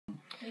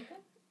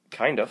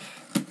Kind of.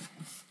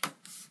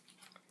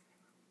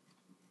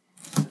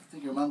 I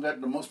think your mom got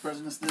the most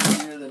presents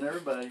this year than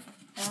everybody.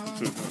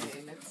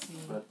 Okay, let's see.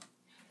 But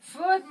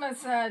Foot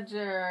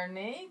massager,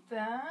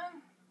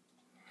 Nathan.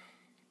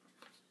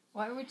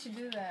 Why would you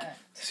do that?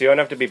 So you don't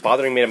have to be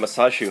bothering me to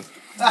massage you.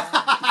 Oh,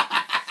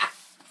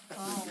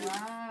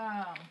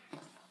 wow.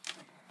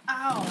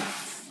 Ow.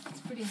 It's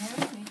pretty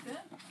heavy, Nathan.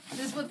 Is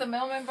this what the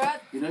mailman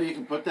brought? you know you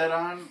can put that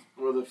on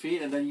for the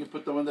feet, and then you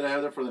put the one that I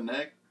have there for the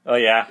neck, Oh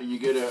yeah. and you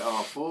get a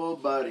full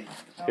body.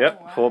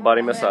 Yep, Oh, full body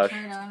I'm gonna massage.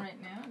 try it on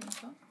right now.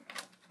 This one.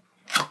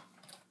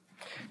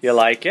 You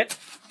like it?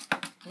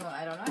 Well,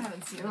 I don't know. I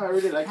haven't seen You know, I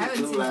really like I these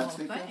haven't little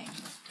seen the whole lamps,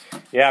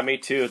 Nathan. thing. Yeah, me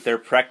too. They're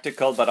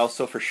practical, but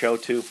also for show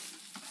too.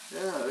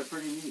 Yeah, they're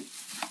pretty neat.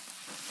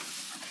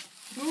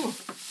 Ooh.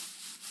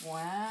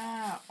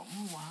 Wow.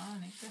 Oh, wow,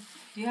 Nathan.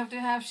 Do you have to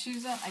have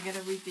shoes on? I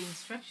gotta read the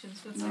instructions.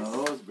 What's this?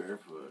 No, it's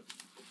barefoot.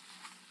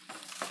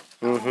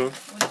 Mm-hmm.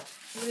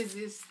 What is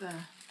this? The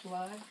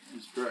plug?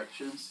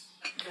 Instructions.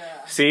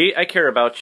 The See, I care about